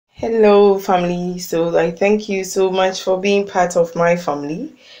Hello, family. So I thank you so much for being part of my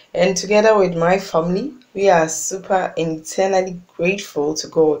family. And together with my family, we are super and eternally grateful to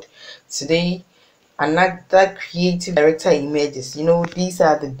God. Today, another creative director emerges. These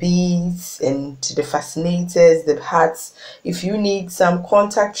are the beads and the fascinators, the hats. If you need some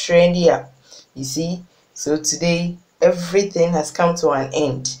contact trend here, you see. So today, everything has come to an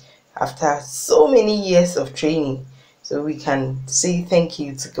end after so many years of training. So we can say thank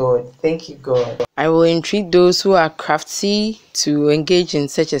you to God. Thank you, God. I will entreat those who are crafty to engage in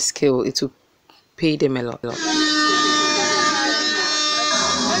such a skill. It will pay them a lot.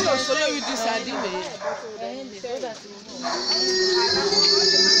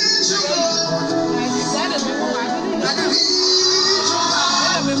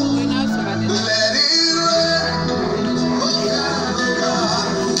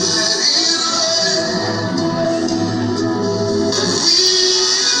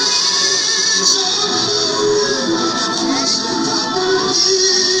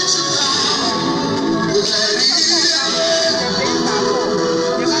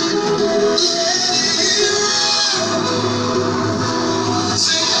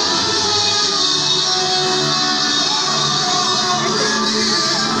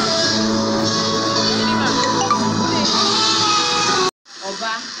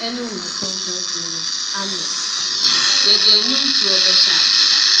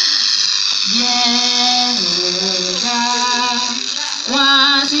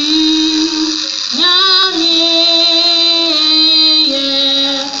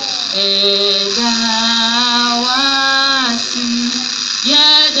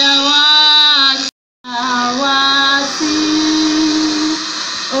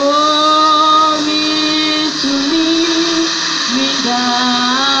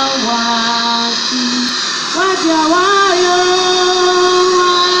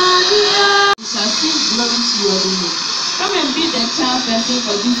 Come and be the chairperson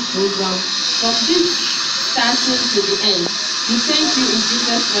for this program from this starting to the end. We thank you in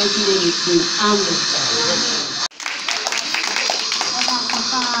Jesus' mighty name we pray. Amen.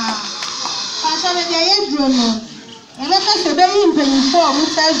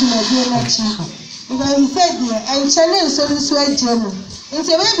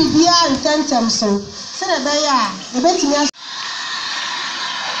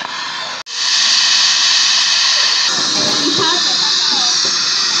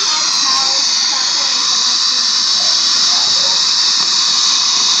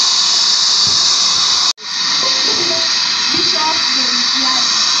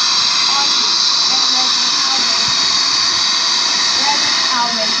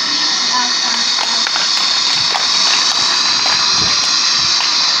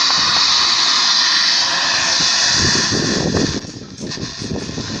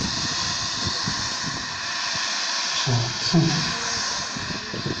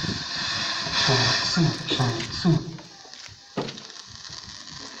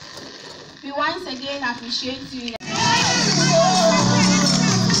 We once again appreciate you.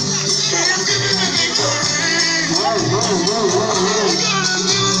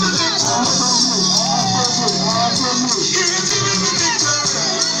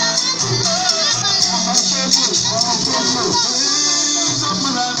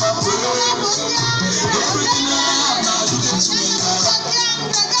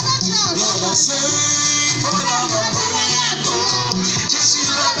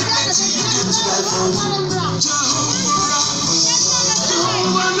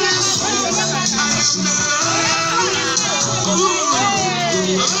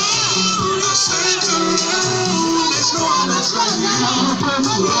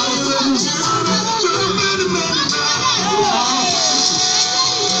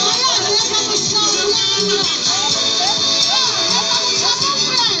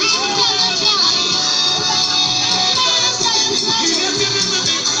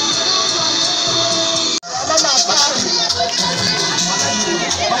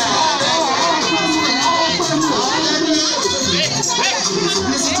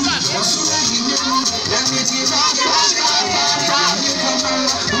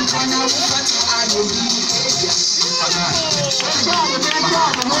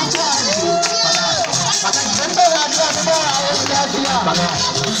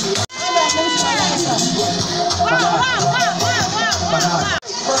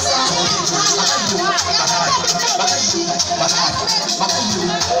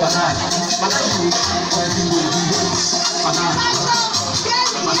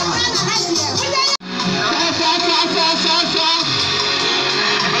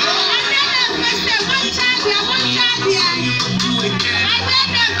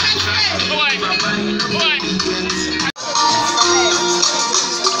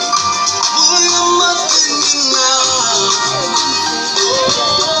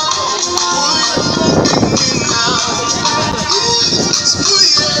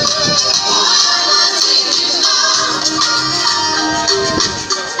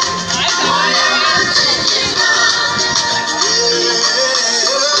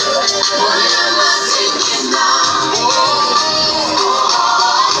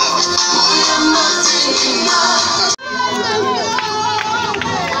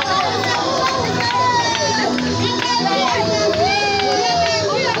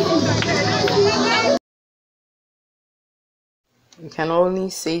 can only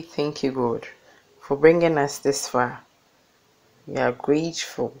say thank you, God, for bringing us this far. We are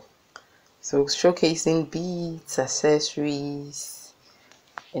grateful. So showcasing beads, accessories,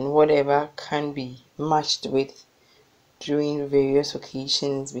 and whatever can be matched with during various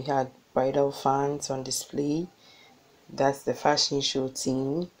occasions. We had bridal fans on display. That's the fashion show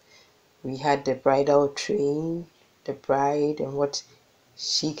theme. We had the bridal train, the bride and what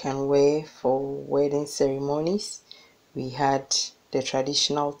she can wear for wedding ceremonies. We had the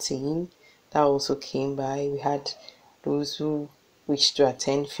traditional theme that also came by. We had those who wish to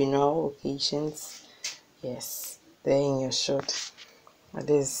attend funeral occasions. Yes, there in your shot. It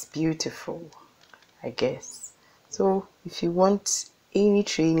is beautiful, I guess. So if you want any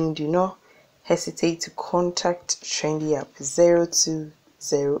training, do not hesitate to contact Trendy App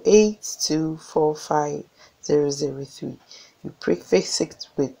 0208245003. You prefix it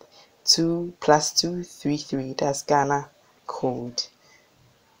with 2+233. That's Ghana code.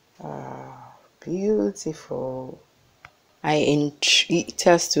 Beautiful. I entreat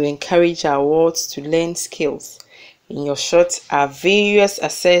us to encourage our wards to learn skills. In your shot are various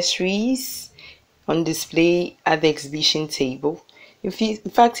accessories on display at the exhibition table. In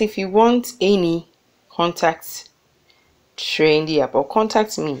fact, if you want any, contact Trendy App or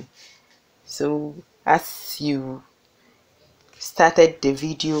contact me. So as you started the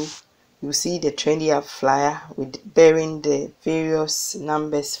video, you see the Trendy App flyer with bearing the various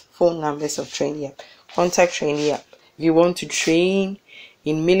numbers, phone numbers of Trendy App. Contact Trendy App. If you want to train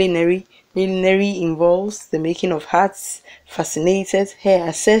in millinery, millinery involves the making of hats, fascinators, hair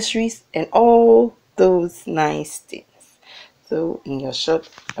accessories, and all those nice things. So in your shop,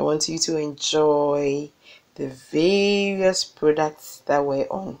 I want you to enjoy the various products that were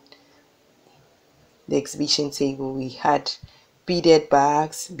on the exhibition table. We had beaded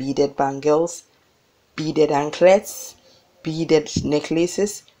bags, beaded bangles, beaded anklets, beaded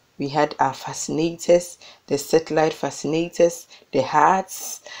necklaces. We had our fascinators, the satellite fascinators, the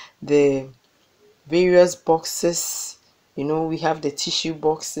hats, the various boxes. You know, we have the tissue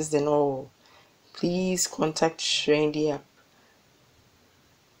boxes and all. Please contact Trendy App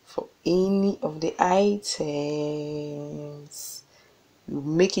for any of the items. You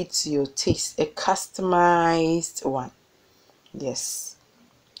make it to your taste, a customized one. Yes,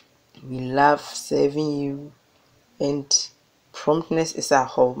 we love serving you, and promptness is our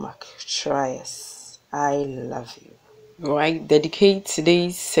hallmark. Try us. I love you. Alright, dedicate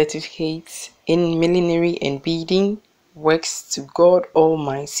today's certificate in millinery and beading works to God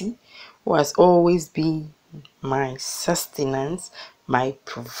Almighty, who has always been my sustenance, my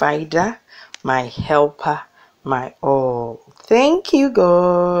provider, my helper, my all. Thank you,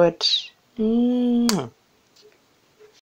 God.